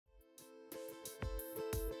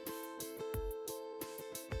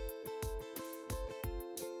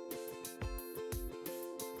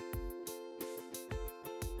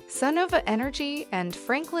Sunnova Energy and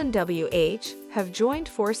FranklinWH have joined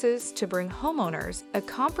forces to bring homeowners a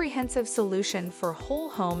comprehensive solution for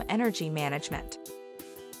whole home energy management.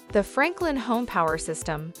 The Franklin Home Power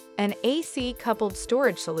System, an AC-coupled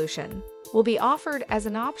storage solution, will be offered as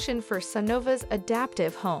an option for Sunnova's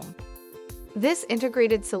Adaptive Home. This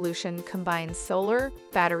integrated solution combines solar,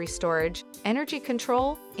 battery storage, energy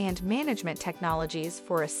control, and management technologies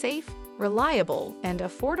for a safe, reliable, and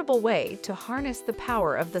affordable way to harness the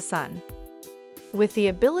power of the sun. With the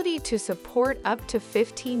ability to support up to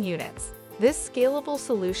 15 units, this scalable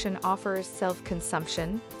solution offers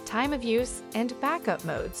self-consumption, time of use, and backup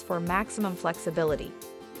modes for maximum flexibility.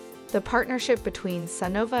 The partnership between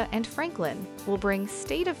Sunnova and Franklin will bring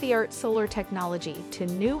state-of-the-art solar technology to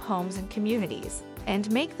new homes and communities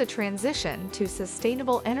and make the transition to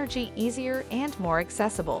sustainable energy easier and more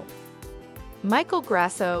accessible. Michael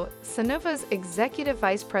Grasso, Sunnova's Executive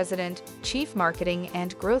Vice President, Chief Marketing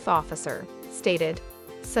and Growth Officer, stated,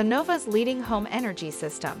 "Sunnova's leading home energy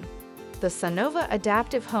system. The Sunnova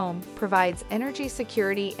Adaptive Home provides energy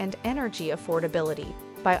security and energy affordability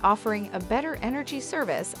by offering a better energy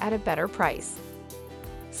service at a better price."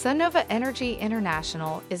 Sunnova Energy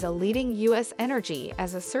International is a leading U.S. energy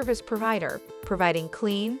as a service provider, providing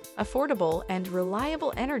clean, affordable, and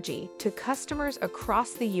reliable energy to customers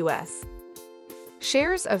across the U.S.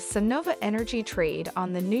 Shares of Sunnova Energy trade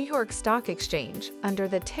on the New York Stock Exchange under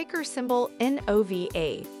the ticker symbol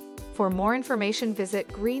NOVA. For more information, visit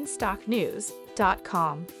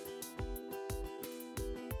greenstocknews.com.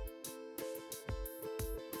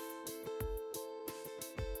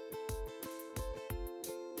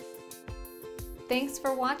 Thanks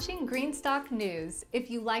for watching Greenstock News.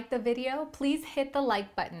 If you liked the video, please hit the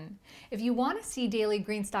like button. If you want to see daily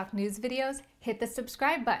Greenstock News videos, hit the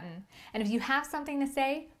subscribe button. And if you have something to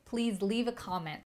say, please leave a comment.